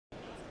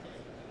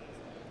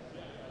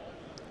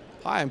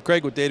Hi, I'm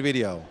Craig with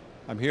Datavideo.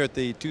 I'm here at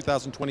the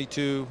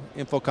 2022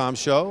 InfoComm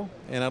show,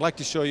 and I'd like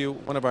to show you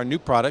one of our new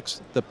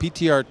products, the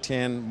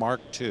PTR-10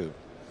 Mark II.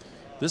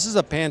 This is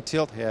a pan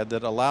tilt head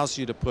that allows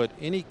you to put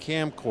any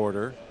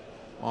camcorder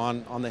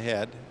on the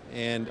head,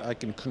 and I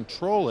can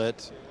control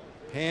it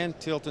pan,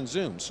 tilt, and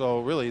zoom. So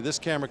really, this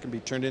camera can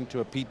be turned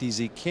into a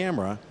PTZ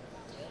camera,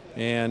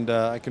 and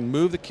I can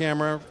move the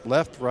camera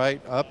left,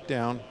 right, up,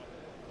 down.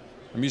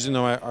 I'm using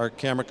our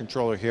camera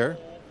controller here.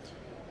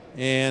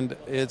 And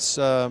it's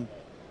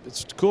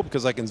cool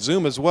because I can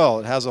zoom as well.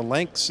 It has a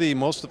length C.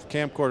 Most of the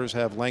camcorders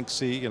have length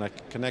C, and I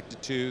can connect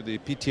it to the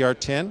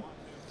PTR-10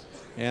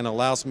 and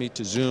allows me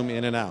to zoom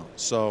in and out.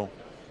 So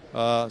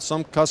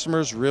some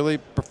customers really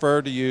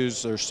prefer to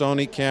use their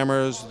Sony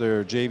cameras,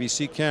 their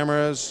JVC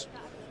cameras,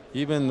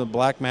 even the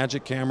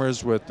Blackmagic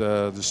cameras with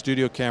the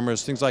studio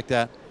cameras, things like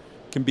that,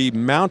 can be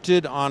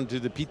mounted onto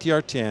the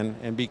PTR-10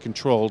 and be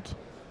controlled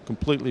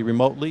completely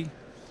remotely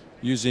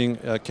using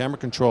a camera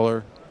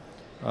controller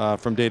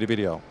from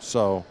Datavideo.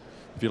 So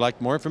if you'd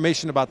like more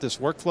information about this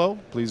workflow,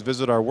 please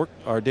visit our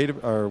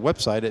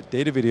website at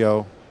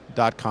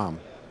datavideo.com.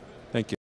 Thank you.